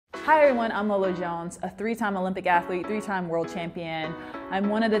Hi everyone, I'm Lolo Jones, a 3-time Olympic athlete, 3-time world champion. I'm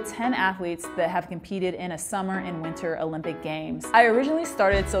one of the 10 athletes that have competed in a summer and winter Olympic Games. I originally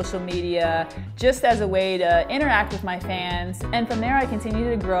started social media just as a way to interact with my fans, and from there I continued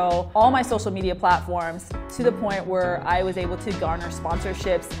to grow all my social media platforms to the point where I was able to garner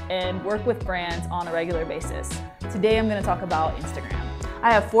sponsorships and work with brands on a regular basis. Today I'm going to talk about Instagram.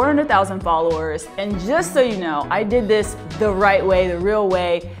 I have 400,000 followers, and just so you know, I did this the right way, the real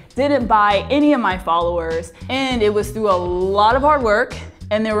way. Didn't buy any of my followers, and it was through a lot of hard work,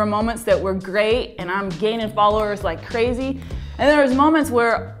 and there were moments that were great and I'm gaining followers like crazy, and there was moments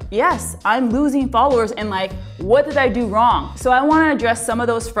where yes, I'm losing followers and like, what did I do wrong? So I want to address some of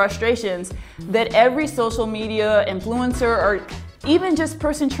those frustrations that every social media influencer or even just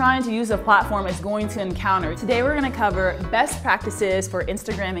person trying to use a platform is going to encounter. Today we're going to cover best practices for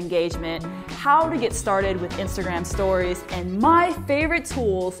Instagram engagement, how to get started with Instagram stories, and my favorite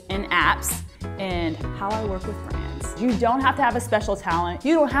tools and apps, and how I work with brands. You don't have to have a special talent.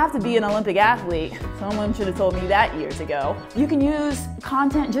 You don't have to be an Olympic athlete. Someone should have told me that years ago. You can use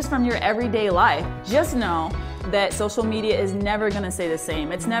content just from your everyday life. Just know that social media is never gonna stay the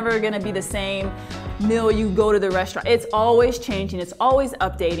same. It's never gonna be the same meal you go to the restaurant. It's always changing, it's always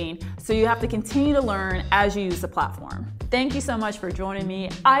updating. So you have to continue to learn as you use the platform. Thank you so much for joining me.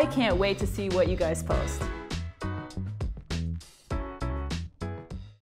 I can't wait to see what you guys post.